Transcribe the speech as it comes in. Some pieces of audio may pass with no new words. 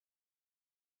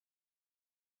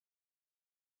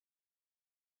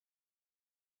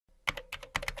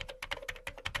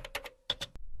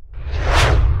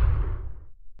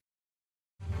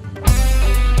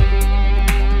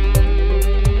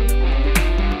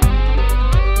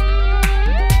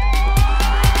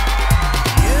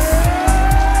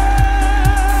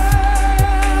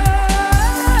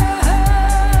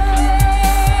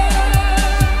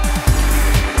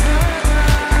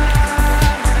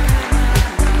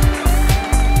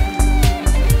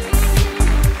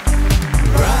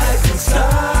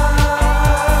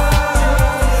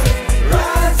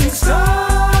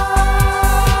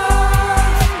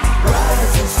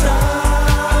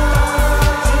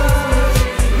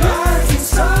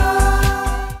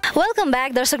Welcome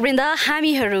back दर्शकवृन्द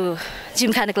हामीहरू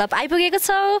Gymkhana club आइपुगेको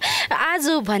छौँ आज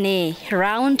भने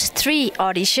राउन्ड 3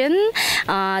 अडिसन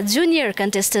जुनियर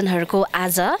कन्टेस्टेन्टहरूको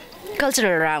आज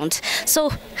कल्चरल राउन्ड सो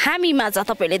हामीमाझ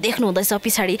तपाईँले देख्नुहुँदैछ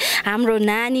पछाडि हाम्रो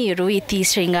नानीहरू यति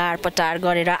श्रृङ्गार पटार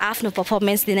गरेर आफ्नो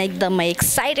पर्फर्मेन्स दिन एकदमै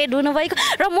एक्साइटेड हुनुभएको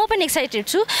र म पनि एक्साइटेड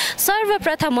छु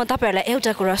सर्वप्रथम म तपाईँहरूलाई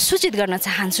एउटा कुरा सूचित गर्न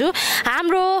चाहन्छु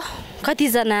हाम्रो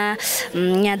कतिजना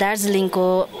यहाँ दार्जिलिङको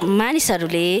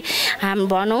मानिसहरूले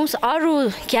भनौँ अरू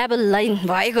क्याबल लाइन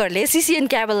भएकोहरूले सिसिएन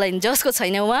क्याबल लाइन जसको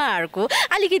छैन उहाँहरूको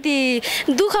अलिकति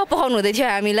दुःख पाउनु हुँदै थियो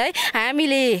हामीले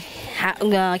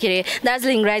के अरे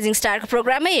दार्जिलिङ राइजिङ स्टारको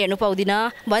प्रोग्रामै हेर्नु पाउँदिनँ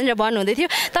भनेर भन्नुहुँदै थियो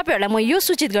तपाईँहरूलाई म यो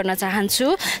सूचित गर्न चाहन्छु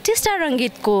टिस्टा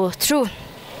रङ्गीतको थ्रु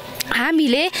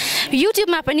हामीले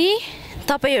युट्युबमा पनि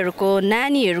तपाईहरूको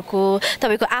नानीहरूको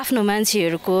तपाईको आफ्नो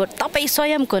मान्छेहरूको तपाईँ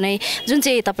स्वयंको नै जुन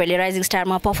चाहिँ तपाईँले राइजिङ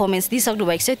स्टारमा पर्फर्मेन्स दिइसक्नु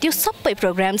भएको छ त्यो सबै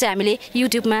प्रोग्राम चाहिँ हामीले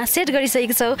युट्युबमा सेट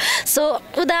गरिसकेको छौँ सो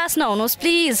उदास नहुनुहोस्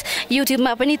प्लिज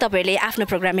युट्युबमा पनि तपाईँहरूले आफ्नो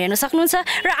प्रोग्राम हेर्न सक्नुहुन्छ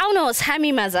र आउनुहोस्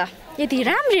हामीमाझ यति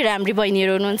राम्री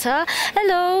बहिनीहरू हुनुहुन्छ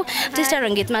हेलो टिस्टा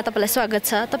रङ्गीतमा तपाईँलाई स्वागत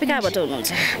छ तपाईँ कहाँबाट हुनुहुन्छ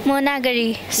म नागरी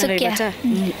सुकिया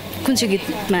कुन चाहिँ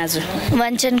गीतमा आज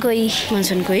वञ्चन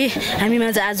कोही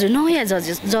हामीमाझ आज नयाँ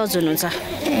जज हुनुहुन्छ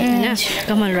होइन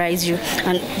कमल राईज्यू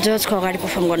अनि जजको अगाडि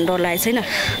पर्फर्म गर्नु डर लागेको छैन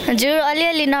हजुर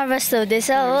अलिअलि नर्भस त हुँदैछ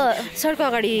हो सरको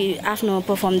अगाडि आफ्नो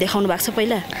पर्फर्म देखाउनु भएको छ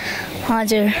पहिला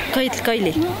हजुर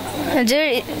कहिले हजुर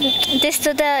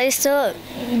त्यस्तो त यस्तो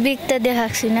बिग त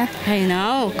देखाएको छुइनँ होइन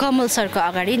कमल सरको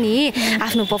अगाडि नि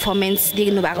आफ्नो पर्फर्मेन्स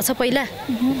दिनु भएको छ पहिला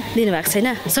दिनुभएको छैन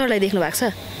सरलाई देख्नु भएको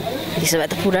छ त्यसो भए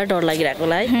त पुरा डर लागिरहेको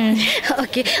होला है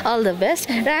ओके अल द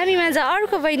बेस्ट र हामीमाझ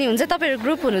अर्को बहिनी हुन्छ तपाईँहरू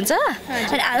ग्रुप हुनुहुन्छ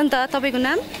अन्त तपाईँको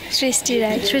नाम सृष्टि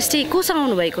राई सृष्टि कोसँग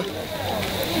आउनुभएको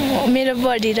मेरो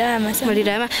बडी र आमा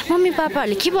मम्मी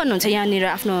पापाहरूले के भन्नुहुन्छ यहाँनिर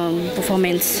आफ्नो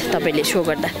पर्फर्मेन्स तपाईँले सो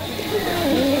गर्दा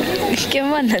के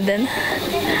भन्नुहुँदैन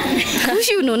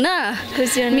खुसी हुनु न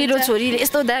मेरो छोरीले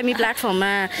यस्तो दामी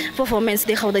प्लेटफर्ममा पर्फर्मेन्स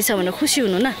देखाउँदैछ भनेर खुसी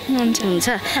हुनु न हुन्छ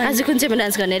आज कुन चाहिँमा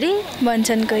डान्स गर्ने अरे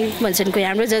भन्छन् कोही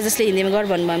हाम्रो जसले हिन्दीमा गर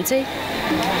भन्नुभयो चाहिँ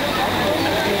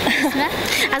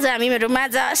आज हामीहरू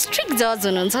माझ स्ट्रिक्ट जज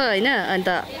हुनुहुन्छ होइन अन्त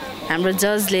हाम्रो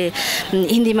जजले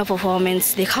हिन्दीमा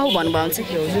पर्फर्मेन्स देखाऊ भन्नुभयो चाहिँ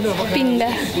के हो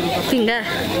पिङ्डा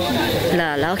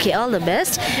ल ओके अल द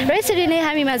बेस्ट र यसरी नै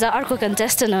हामीमाझ अर्को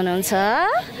कन्टेस्टेन्ट हुनुहुन्छ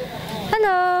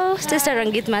हेलो टिस्टा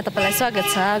रङ्गीतमा तपाईँलाई स्वागत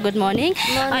छ गुड मर्निङ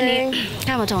अनि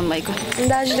कहाँबाट आउनुभएको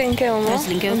दार्जिलिङकै हो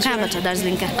कहाँबाट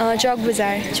दार्जिलिङका चौक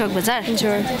बजार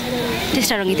हजुर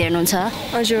टिस्टा रङ्गीत हेर्नुहुन्छ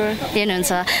हजुर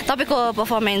हेर्नुहुन्छ तपाईँको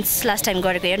पर्फर्मेन्स लास्ट टाइम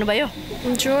गरेको हेर्नुभयो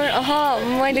हजुर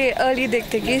मैले अलि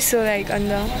देख्थेँ कि सो लाइक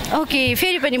अन्त ओके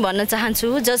फेरि पनि भन्न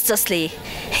चाहन्छु जसले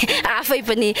आफै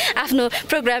पनि आफ्नो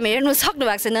प्रोग्राम हेर्नु सक्नु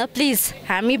भएको छैन प्लिज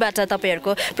हामीबाट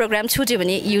तपाईँहरूको प्रोग्राम छुट्यो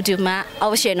भने युट्युबमा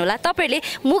अवश्य हेर्नुहोला तपाईँहरूले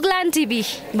मुगलान टिभी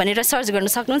भनेर सर्च गर्न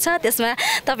सक्नुहुन्छ त्यसमा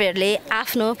तपाईँहरूले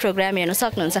आफ्नो प्रोग्राम हेर्न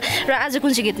सक्नुहुन्छ र आज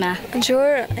कुन चाहिँ गीतमा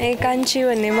जोर एकान्छी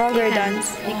भन्ने मगर डान्स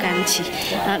एकान्छी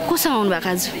कोसँग आउनु भएको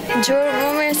आज जोर म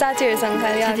मेरो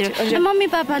साथीहरूसँग मम्मी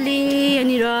पापाले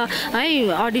यहाँनिर है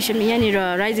अडिसन यहाँनिर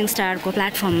राइजिङ स्टारको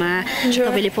प्लेटफर्ममा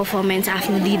तपाईँले पर्फर्मेन्स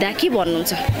आफ्नो दिँदा के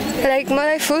भन्नुहुन्छ लाइक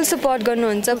मलाई फुल सपोर्ट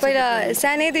गर्नुहुन्छ पहिला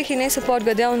सानैदेखि नै सपोर्ट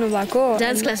गर्दै आउनु भएको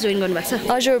डान्स क्लास जोइन गर्नुभएको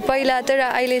छ हजुर पहिला तर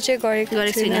अहिले चाहिँ गरेको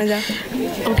छैन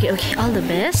okay all the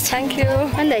best thank you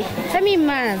अन्त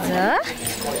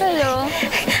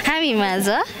हामीमाझ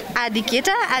आधी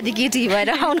केटा आधी केटी भएर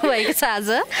आउनुभएको छ आज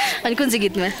अनि कुन चाहिँ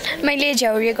गीतमा मैले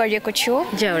झ्याउरे गरेको छु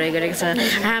गरेको छ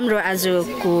हाम्रो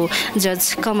आजको जज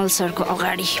कमल सरको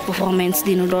अगाडि पर्फर्मेन्स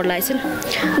दिनु डर लागेको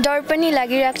छैन डर पनि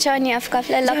लागिरहेको छ अनि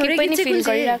आफूलाई लकी पनि फिल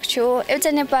गरिरहेको छु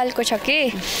एउटा नेपालको छ कि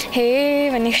हे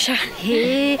भनेको छ हे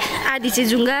आधी चाहिँ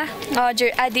जुङ्गा हजुर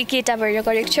आधी केटा भएर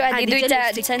गरेको छु आधी दुईटा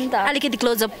छ नि त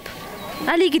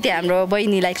अलिकति हाम्रो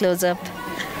बहिनीलाई क्लोजअप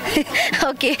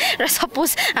ओके र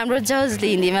सपोज हाम्रो जजले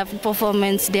हिन्दीमा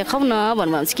पर्फर्मेन्स देखाउन भन्नुभयो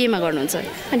भने केमा गर्नुहुन्छ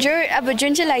हजुर अब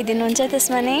जुन चाहिँ लगाइदिनुहुन्छ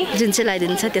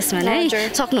त्यसमा नै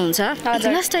सक्नुहुन्छ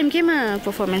लास्ट टाइम केमा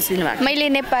पर्फर्मेन्स दिनुभएको मैले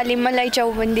नेपाली मलाई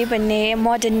चौबन्दी भन्ने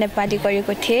मोडर्न नेपाली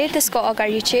गरेको थिएँ त्यसको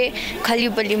अगाडि चाहिँ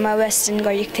खलिबलीमा वेस्टर्न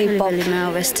गरेको थिएँ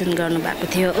वेस्टर्न गर्नुभएको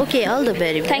थियो okay all the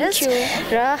very thank you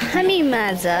र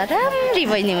हामीमाझ राम्री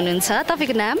बहिनी हुनुहुन्छ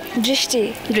तपाईँको नाम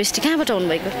दृष्टि कहाँबाट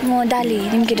आउनुभएको म डाली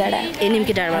निम्की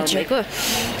डाँडा भएको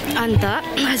अन्त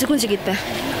आज कुन चाहिँ गीतमा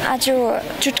आज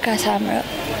चुट्का छ हाम्रो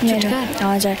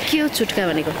हजुर के हो चुट्का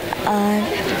भनेको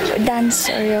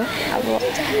डान्सहरू अब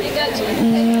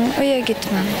उयो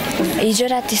गीतमा हिजो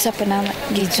राति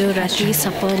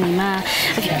सपनामा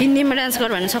हिन्दीमा डान्स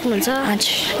गर भन्न सक्नुहुन्छ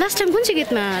लास्ट टाइम कुन चाहिँ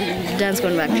गीतमा डान्स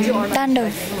गर्नुभएको थियो ताण्डव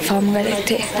फर्म गरेको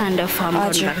थिएँ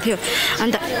गर्नुभएको थियो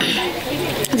अन्त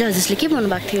जजेसले के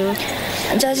भन्नुभएको थियो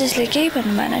जजेसले केही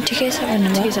भन्नु भएन ठिकै छ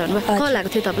भन्नुभयो के छ भन्नुभयो कल आएको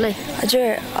थियो तपाईँलाई हजुर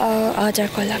हजुर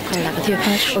कल आएको थियो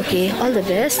okay all the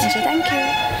best thank you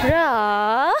र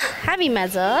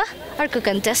हामीमाझ अर्को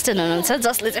कन्टेस्टेन्ट हुनुहुन्छ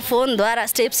जसले चाहिँ फोनद्वारा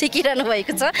स्टेप सिकिरहनु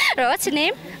भएको छ र वाट्स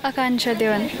नेम आकांक्षा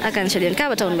देवान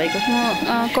कहाँबाट आउनुभएको म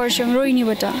खरसाङ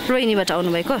रोहिणीबाट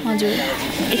आउनुभएको हजुर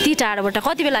यति टाढोबाट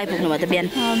कति बेला आइपुग्नु भयो त बिहान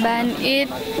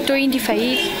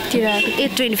 8:25 तिर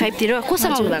 8:25 तिर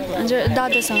कोसँग आउनुभएको हजुर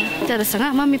दादासँग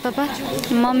मम्मी पापा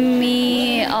मम्मी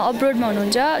अब्रोडमा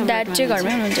हुनुहुन्छ ड्याड चाहिँ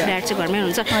घरमै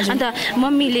हुनुहुन्छ अन्त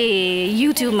मम्मीले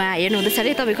युट्युबमा हेर्नु हुँदैछ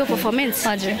अरे तपाईँको पर्फर्मेन्स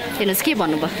हजुर हेर्नुहोस् के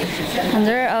भन्नुभयो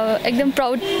हजुर एकदम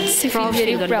प्राउड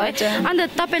अन्त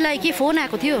तपाईँलाई के फोन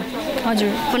आएको थियो हजुर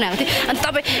फोन आएको थियो अनि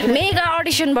तपाईँ मेगा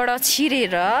अडिसनबाट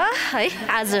छिरेर है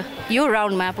आज यो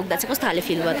राउन्डमा पुग्दा चाहिँ कस्तो खाले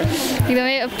फिल भयो त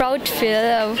एकदमै प्राउड फिल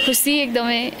खुसी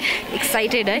एकदमै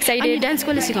एक्साइटेड डान्स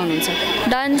कसले सिकाउनुहुन्छ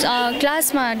डान्स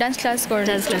क्लासमा डान्स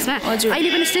क्लासमा हजुर अहिले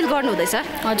पनि स्टिल गर्नु हुँदैछ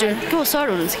हजुर को सर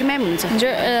हुनुहुन्छ कि म्याम हुनुहुन्छ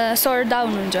हजुर सर दा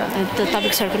हुनुहुन्छ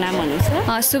तपाईँको सरको नाम भन्नुहुन्छ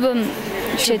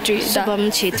शुभम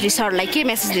छेत्री सरलाई के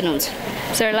मेसेज दिनुहुन्छ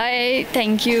सरलाई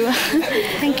थ्याङ्क यू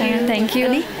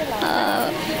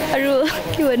अरू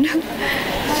के भन्नु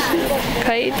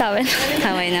खै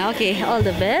थाहा भएन ओके अल द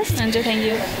बेस्ट हुन्छ थ्याङ्क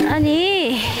यू अनि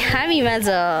हामीमाझ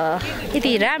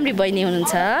यति राम्री बहिनी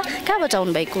हुनुहुन्छ कहाँबाट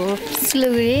आउनुभएको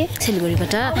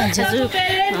सिलगढीबाट हजुर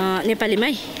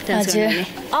नेपालीमै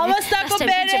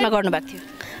गर्नुभएको थियो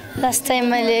लास्ट टाइम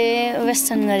मैले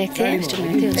वेस्टर्न गरेको थिएँ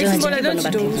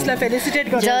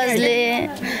जजले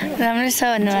राम्रै छ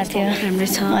भन्नुभएको थियो राम्रै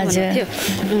छ हजुर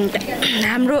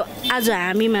हाम्रो आज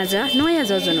हामीमाझ नयाँ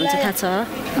जज हुनुहुन्छ थाहा छ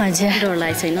हजुर डर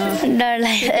लागेको छैन डर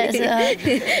लागेको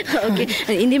ओके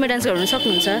हिन्दीमा डान्स गर्नु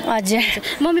सक्नुहुन्छ हजुर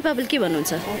मम्मी पापाले के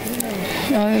भन्नुहुन्छ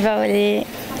मम्मी पापाले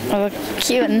अब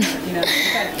के भन्नु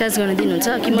डान्स गर्न दिनुहुन्छ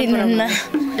कि दिनुहुन्न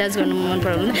डान्स गर्नु मन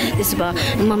पराउनु त्यसो भए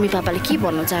मम्मी पापाले के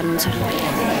भन्न चाहनुहुन्छ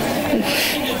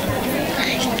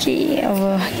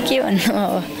के भन्नु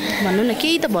अब भन्नु न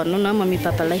केही त भन्नु न मम्मी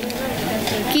पापालाई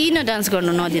किन डान्स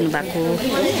गर्नु नदिनु भएको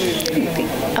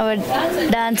अब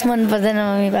डान्स मन पर्दैन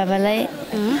मम्मी पापालाई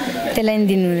त्यसलाई नि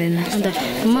दिनु हुँदैन अन्त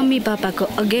मम्मी पापाको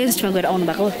अगेन्स्टमा गएर आउनु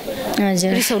भएको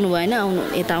हजुर रिसाउनु भएन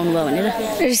यता आउनुभयो भनेर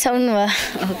रिसाउनु भयो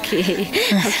ओके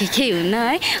केही हुन्न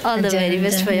है all the very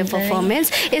best for your performance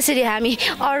यसरी हामी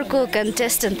अर्को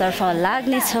कन्टेस्टेन्टतर्फ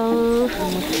लाग्नेछौँ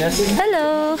हेलो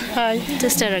हाई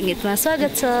टेस्टर रङ्गीतमा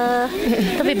स्वागत छ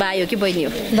तपाईँ भाइ हो कि बहिनी हो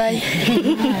भाइ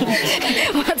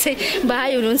उहाँ चाहिँ भाइ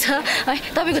हुनुहुन्छ है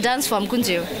तपाईँको डान्स फर्म कुन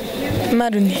चाहिँ हो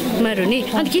मारुनी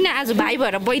अनि किन आज भाइ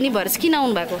भएर बहिनी भएर चाहिँ किन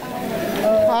आउनु भएको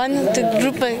होइन त्यो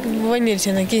ग्रुपमा बहिनीहरू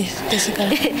छैन कि त्यसै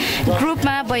कारण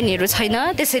ग्रुपमा बहिनीहरू छैन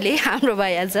त्यसैले हाम्रो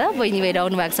भाइ आज बहिनी भएर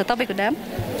आउनु भएको छ तपाईँको नाम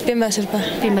पेम्बा शेर्पा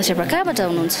कहाँबाट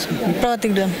आउनुहुन्छ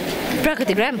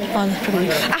प्रकृतिग्राम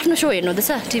आफ्नो सो हेर्नु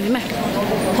हुँदैछ टिभीमा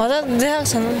हजुर देखाएको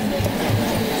छैन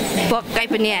पक्कै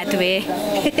पनि हात भए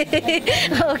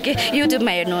ओके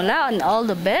युट्युबमा हेर्नु होला अनि अल द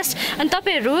बेस्ट अनि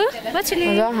तपाईँहरू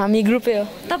हामी ग्रुपै हो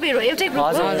तपाईँहरू एउटै ग्रुप हो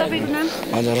तपाईँको नाम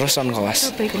हजुर रोहन खवास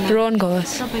तपाईँको नाम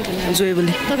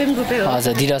जोइबली तपाईँको ग्रुपै हो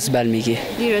हजुर धीरज बाल्मीकी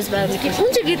कुन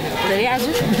चाहिँ गीत अरे आज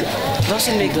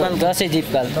दसैँ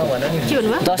दिपकाल के भन्नुभयो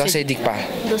दसैँ दिपा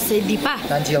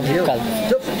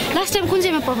लास्ट टाइम कुन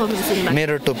चाहिँमा पर्फर्मेन्स दिनुभयो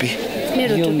मेरो टोपी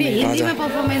हिन्दीमा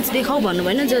पर्फर्मेन्स देखाउ भन्नु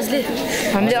भएन जसले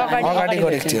हामीले अगाडि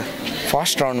गरेको थियो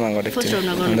फर्स्ट राउन्डमा गरेको थियो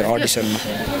अडिसनमा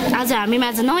आज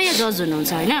हामीमाझ नयाँ जज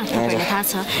हुनुहुन्छ होइन तपाईँलाई थाहा छ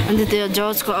अन्त त्यो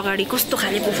जजको अगाडि कस्तो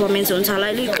खाले पर्फर्मेन्स हुन्छ होला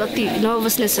अलिकति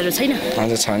नर्भसनेसहरू छैन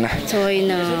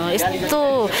यस्तो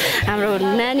हाम्रो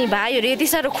नानी भाइहरू यति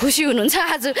साह्रो खुसी हुनुहुन्छ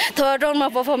आज थर्ड राउन्डमा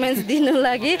पर्फर्मेन्स दिनु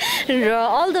लागि र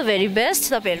अल द भेरी बेस्ट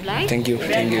तपाईँहरूलाई थ्याङ्क यू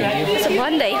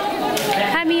भन्दै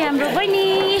हामी हाम्रो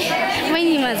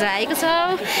बहिनीमा आएको छ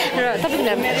र तपाईँको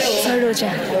नाम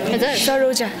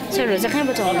सरोजा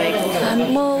कहाँबाट आउनुभएको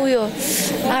म उयो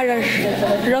आरआर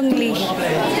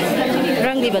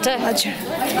रङ्गलीबाट हजुर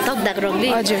तकदाको रङ्गली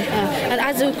हजुर अनि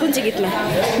आज कुन चाहिँ गीतमा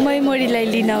मैमोरीलाई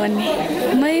लिन भन्ने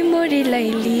मैमोरीलाई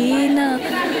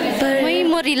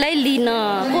लिन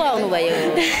को आउनुभयो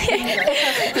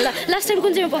लास्ट टाइम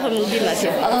कुन चाहिँ पर्फर्मेन्स दिनुभएको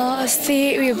थियो अस्ति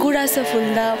उयो गुराँस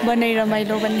फुल्दा बनाइ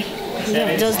रमाइलो भन्ने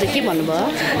जजले के भन्नुभयो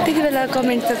त्यति बेला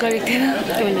कमेन्ट त गरेको थिएन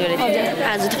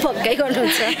आज त पक्कै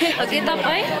गर्नुहुन्छ ओके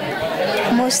तपाईँ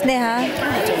म स्नेहा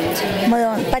म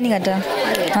पानीघाट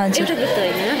हजुर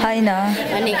होइन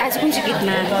अनि आज कुन चाहिँ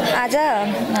गीतमा आज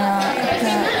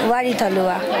वारी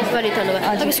थलुवा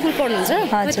तपाईँ स्कुल पढ्नुहुन्छ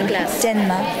हजुर क्लास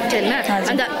 10मा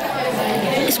अन्त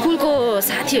स्कुलको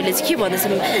साथीहरूले चाहिँ के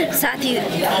भन्दैछन्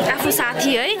आफू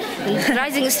साथी है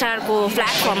राइजिङ स्टारको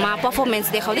प्लेटफर्ममा पर्फर्मेन्स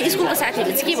देखाउँदै स्कुलको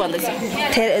साथीहरूले चाहिँ के भन्दैछ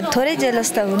थोरै जेलस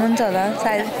त हुनुहुन्छ होला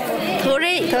सायद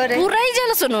थोरै थोरै। पुरै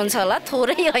जेलस हुनुहुन्छ होला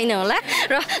थोरै होइन होला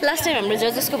र लास्ट टाइम हाम्रो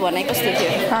जजेसको भनाइ कस्तो थियो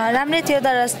राम्रै थियो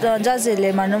तर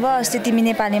जजहरूले भन्नुभयो अस्ति तिमी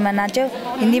नेपालीमा नाच्यौ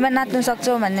हिन्दीमा नाच्नु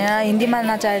सक्छौ भनेर हिन्दीमा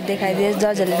नाचाएर देखाइदियो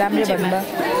जजहरूले राम्रै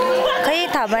भन्नुभयो खै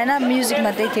थाहा भएन म्युजिक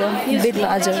मात्रै थियो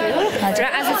हजुर र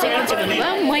आज चाहिँ कुन चाहिँ भन्नुभयो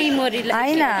मै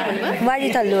मोरीलाई होइन वारी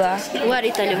तलुवा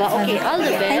वारी तलुवा okay all the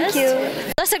best thank you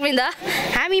दर्शकवृन्द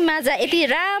हामी माझ यति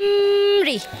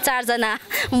राम्री चारजना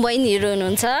बहिनीहरू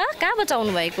हुनुहुन्छ कहाँबाट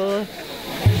आउनुभएको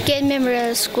केन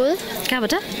मेमोरियल स्कुल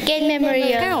कहाँबाट केन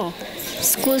मेमोरियल कहाँ हो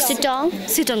स्कुल सिटोङ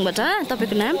सिटोङबाट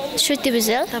तपाईँको नाम श्रुति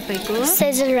भुजेल तपाईँको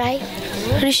सेजल राई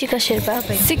ऋषिका शेर्पा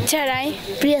शिक्षा राई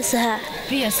प्रिया शाह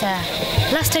प्रिया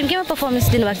शाह लास्ट टाइम केमा पर्फर्मेन्स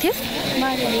दिनुभएको थियो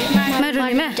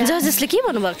मारुनीमा जजेसले के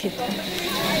भन्नुभएको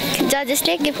थियो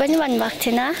जजेसले के पनि भन्नुभएको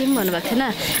थिएन के पनि भन्नुभएको थिएन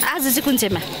आज चाहिँ कुन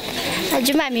चाहिँमा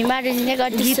हजुर हामी मारुनी नै गीत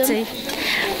गर्दैछौँ चाहिँ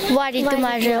वारी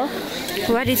तुमारो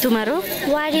वारी तुमारो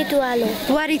वारी तुवालो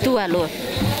वारी तुवालो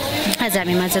आज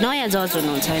हामीमा चाहिँ नयाँ जज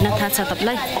हुनुहुन्छ होइन थाहा छ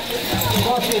तपाईँलाई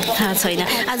थाहा छैन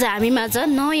आज हामीमा चाहिँ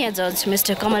नयाँ जज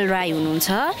मिस्टर कमल राई हुनुहुन्छ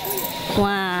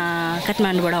उहाँ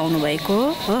काठमाडौँबाट आउनुभएको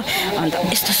हो अन्त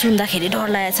यस्तो सुन्दाखेरि डर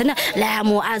लागेको छैन ल्या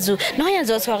म आज नयाँ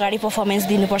जजको अगाडि पर्फर्मेन्स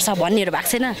दिनुपर्छ भन्नेहरू भएको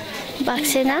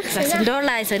छैन डर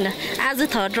लागेको छैन आज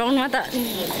थर्ड राउन्डमा त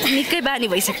निकै बानी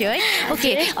भइसक्यो है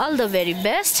okay all the very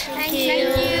best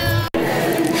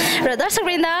र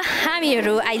दर्शकवृन्द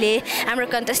हामीहरू अहिले हाम्रो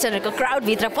कन्टेस्टेन्टहरूको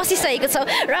क्राउडभित्र पसिसकेको छौँ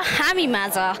र हामी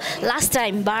माझ लास्ट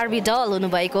टाइम बार्बी डल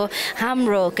हुनुभएको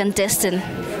हाम्रो कन्टेस्टेन्ट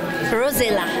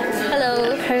रोजेला हेलो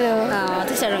हेलो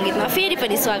त्यसो रङ्गीतमा फेरि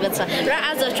पनि स्वागत छ र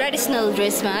आज ट्रेडिसनल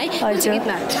ड्रेसमा है हजुर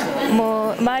गीतमा म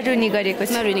मारुनी गरेको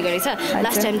छु मारुनी गरेको छ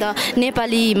लास्ट टाइम त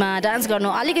नेपालीमा डान्स गर्नु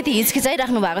अलिकति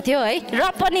हिचकिचाइराख्नु भएको थियो है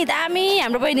र पनि दामी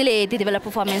हाम्रो बहिनीले त्यति बेला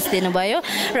पर्फर्मेन्स दिनुभयो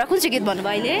र कुन चाहिँ गीत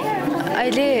भन्नुभयो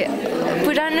अहिले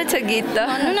पुरानो छ गीत त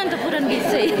भन्नु न त पुरानो गीत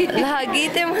चाहिँ ल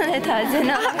गीतै मलाई थाहा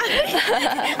छैन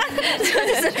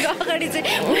अगाडि चाहिँ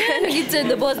पुरानो गीत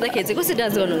चाहिँ बज्दाखेरि चाहिँ कसरी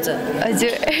डान्स गर्नुहुन्छ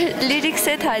हजुर लिरिक्स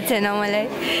चाहिँ थाहा छैन मलाई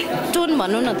टोन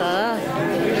भन्नु न त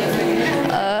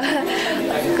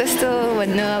कस्तो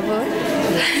भन्नु अब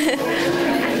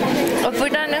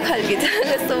पुरानो खालको छ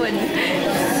कस्तो भन्नु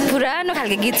पुरानो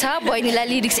खालको गीत छ बहिनीलाई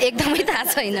लिरिक्स एकदमै थाहा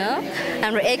छैन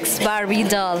हाम्रो एक्स बार्बी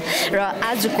डल र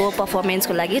आजको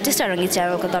पर्फर्मेन्सको लागि टिस्टा रङ्गी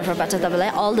च्यानलको तर्फबाट तपाईँलाई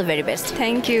all the very best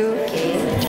thank you